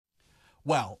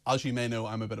Well, as you may know,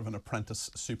 I'm a bit of an Apprentice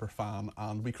super fan,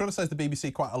 and we criticise the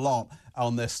BBC quite a lot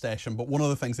on this station, but one of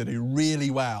the things they do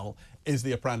really well is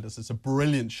The Apprentice. It's a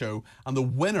brilliant show, and the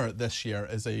winner this year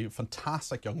is a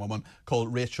fantastic young woman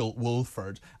called Rachel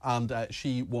Woolford, and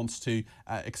she wants to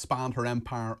expand her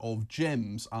empire of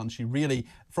gyms, and she really,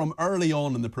 from early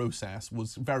on in the process,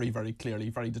 was very, very clearly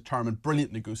very determined,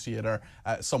 brilliant negotiator,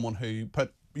 someone who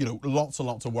put lots and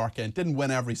lots of work in. Didn't win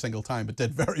every single time, but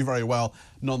did very, very well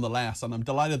nonetheless. And I'm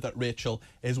delighted that Rachel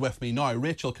is with me now.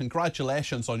 Rachel,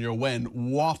 congratulations on your win.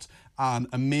 What an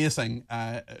amazing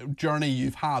journey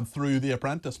you've had through The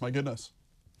Apprentice, my goodness.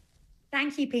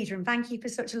 Thank you, Peter, and thank you for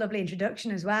such a lovely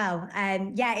introduction as well.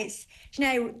 Yeah, it's,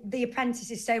 The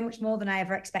Apprentice is so much more than I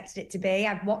ever expected it to be.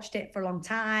 I've watched it for a long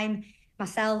time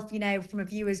myself, from a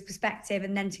viewer's perspective,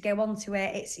 and then to go on to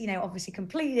it, it's, obviously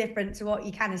completely different to what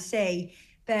you kind of see.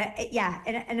 But yeah,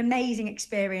 an amazing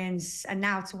experience, and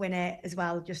now to win it as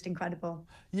well, just incredible.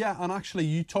 Yeah, and actually,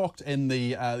 you talked in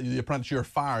the Apprentice You're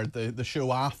Fired, the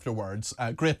show afterwards.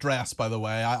 Great dress, by the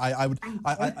way.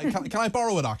 Can I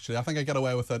borrow it? Actually, I think I get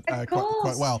away with it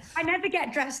quite well. I never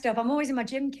get dressed up. I'm always in my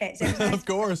gym kit. So nice of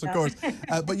course.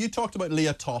 But you talked about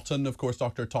Leah Totten, of course,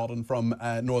 Dr. Totten from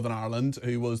Northern Ireland,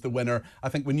 who was the winner. I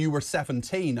think when you were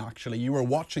 17, actually, you were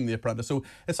watching The Apprentice. So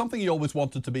it's something you always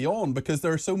wanted to be on, because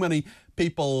there are so many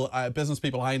people, business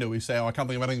people I know, who say, "Oh, I can't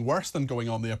think of anything worse than going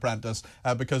on The Apprentice,"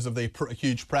 because of the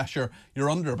huge pressure you're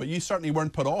under. But you certainly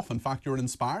weren't put off. In fact, you were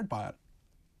inspired by it.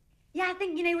 Yeah, I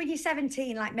think, when you're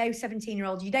 17, like most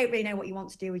 17-year-olds, you don't really know what you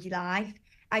want to do with your life.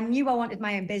 I knew I wanted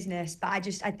my own business, but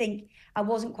I think I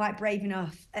wasn't quite brave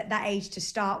enough at that age to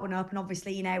start one up. And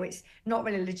obviously, it's not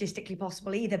really logistically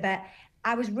possible either. But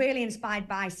I was really inspired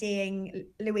by seeing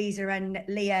Louisa and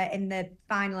Leah in the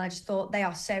final. I just thought they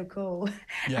are so cool.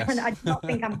 Yes. And I do not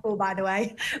think I'm cool, by the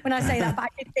way, when I say that.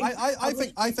 But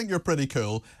I think you're pretty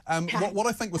cool. What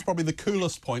I think was probably the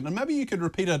coolest point, and maybe you could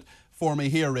repeat it for me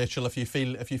here, Rachel, if you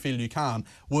feel you can,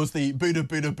 was the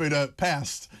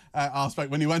Budapest aspect.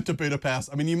 When you went to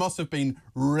Budapest, I mean, you must have been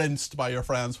rinsed by your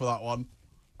friends for that one.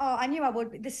 Oh, I knew I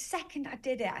would. The second I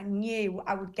did it, I knew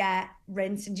I would get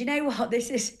rinsed. And do you know what?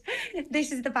 This is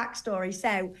the backstory.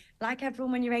 So, like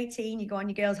everyone, when you're 18, you go on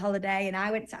your girls' holiday, and I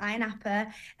went to Ayia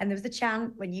Napa, and there was the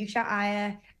chant, when you shout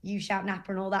Ayia, you shout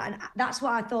Napa, and all that. And that's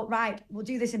what I thought, right, we'll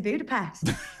do this in Budapest.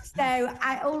 So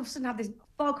I all of a sudden have this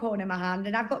foghorn in my hand,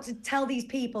 and I've got to tell these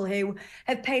people who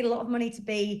have paid a lot of money to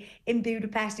be in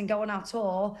Budapest and go on our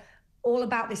tour all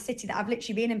about this city that I've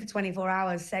literally been in for 24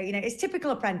 hours. So, it's typical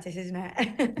Apprentice, isn't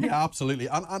it? Yeah, absolutely.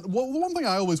 And one thing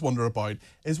I always wonder about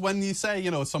is when you say,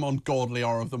 some ungodly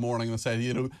hour of the morning, and say,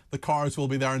 the cars will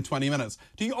be there in 20 minutes.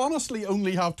 Do you honestly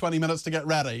only have 20 minutes to get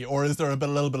ready, or is there a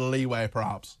little bit of leeway,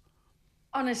 perhaps?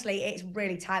 Honestly, it's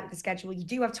really tight with the schedule. You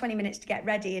do have 20 minutes to get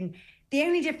ready, and the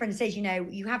only difference is,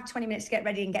 you have 20 minutes to get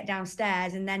ready and get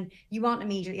downstairs, and then you aren't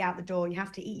immediately out the door. You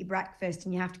have to eat your breakfast,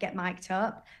 and you have to get mic'd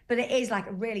up. But it is like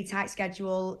a really tight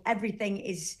schedule. Everything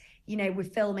is, we're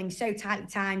filming so tightly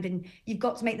timed, and you've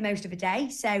got to make the most of a day.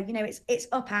 So, it's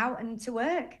up, out, and to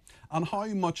work. And how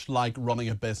much like running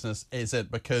a business is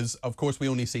it? Because, of course, we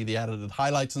only see the edited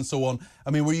highlights and so on.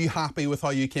 I mean, were you happy with how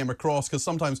you came across? Because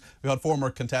sometimes we had former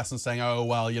contestants saying, oh,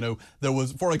 well, there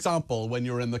was, for example, when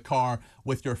you were in the car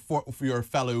with your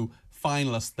fellow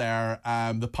finalist there,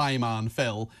 the pie man,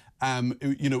 Phil,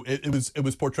 it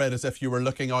was portrayed as if you were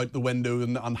looking out the window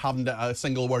and hadn't a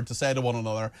single word to say to one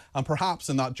another. And perhaps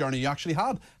in that journey, you actually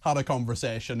had a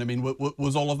conversation. I mean,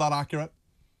 was all of that accurate?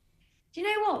 Do you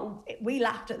know what? We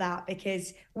laughed at that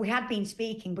because we had been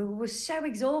speaking, but we were so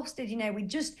exhausted.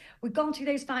 We'd gone through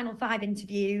those final 5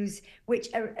 interviews, which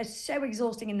are so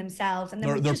exhausting in themselves. And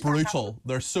then they're brutal.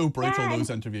 They're so brutal, those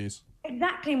interviews.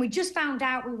 Exactly. And we just found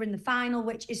out we were in the final,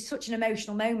 which is such an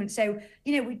emotional moment. So,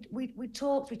 we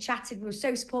talked, we chatted, we were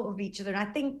so supportive of each other.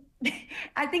 And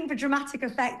I think for dramatic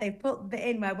effect, they've put the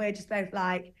in where we're just both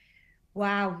like,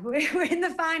 wow, we're in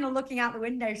the final looking out the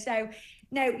window. So,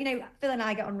 no, Phil and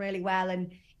I get on really well.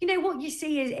 And, what you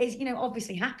see is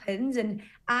obviously happens. And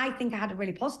I think I had a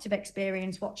really positive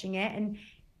experience watching it. And,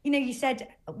 you said,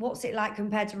 what's it like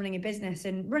compared to running a business?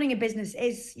 And running a business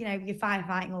is, you're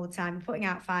firefighting all the time, putting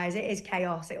out fires. It is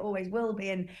chaos. It always will be.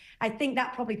 And I think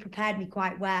that probably prepared me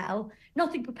quite well.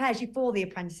 Nothing prepares you for The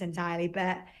Apprentice entirely,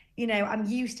 but, I'm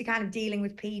used to kind of dealing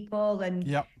with people and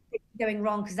going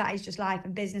wrong, because that is just life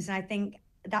and business. And I think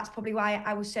that's probably why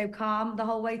I was so calm the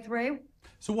whole way through.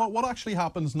 So what actually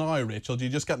happens now, Rachel? Do you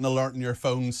just get an alert on your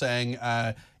phone saying,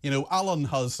 Alan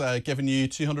has given you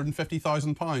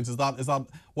 £250,000? Is that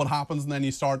what happens, and then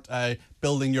you start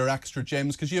building your extra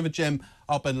gyms? Because you have a gym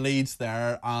up in Leeds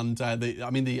there, and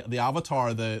the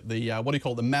avatar, the what do you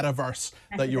call it, the metaverse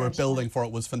that you were building for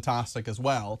it was fantastic as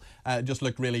well. It just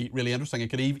looked really, really interesting. It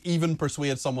could even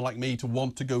persuade someone like me to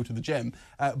want to go to the gym.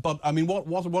 But I mean, what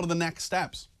are the next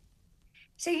steps?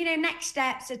 So, next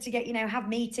steps are to get, have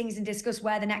meetings and discuss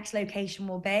where the next location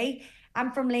will be.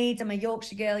 I'm from Leeds. I'm a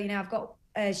Yorkshire girl. I've got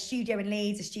a studio in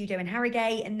Leeds, a studio in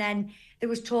Harrogate. And then there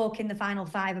was talk in the final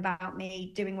five about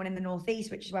me doing one in the Northeast,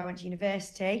 which is where I went to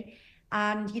university.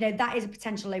 And, that is a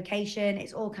potential location.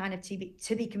 It's all kind of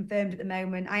to be confirmed at the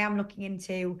moment. I am looking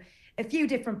into a few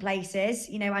different places.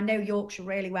 I know Yorkshire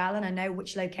really well, and I know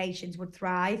which locations would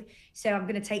thrive. So I'm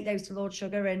going to take those to Lord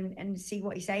Sugar and see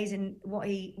what he says and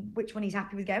which one he's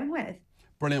happy with going with.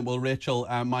 Brilliant. Well, Rachel,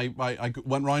 I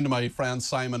went round to my friends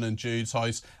Simon and Jude's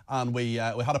house, and we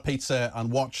had a pizza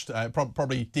and watched,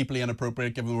 probably deeply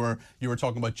inappropriate given you were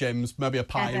talking about gyms. Maybe a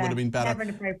pie would have been better. Never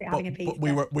inappropriate having a pizza.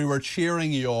 But we were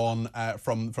cheering you on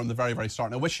from the very, very start.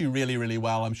 And I wish you really, really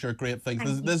well. I'm sure great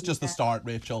things. This is just the start,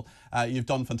 Rachel. You've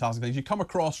done fantastic things. You come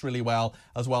across really well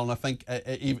as well. And I think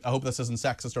I hope this isn't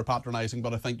sexist or patronising,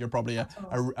 but I think you're probably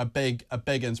a big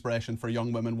inspiration for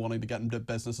young women wanting to get into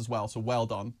business as well. So well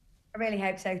done. I really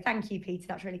hope so. Thank you, Peter.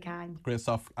 That's really kind. Great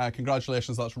stuff.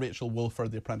 Congratulations. That's Rachel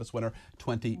Woolford, the Apprentice winner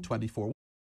 2024.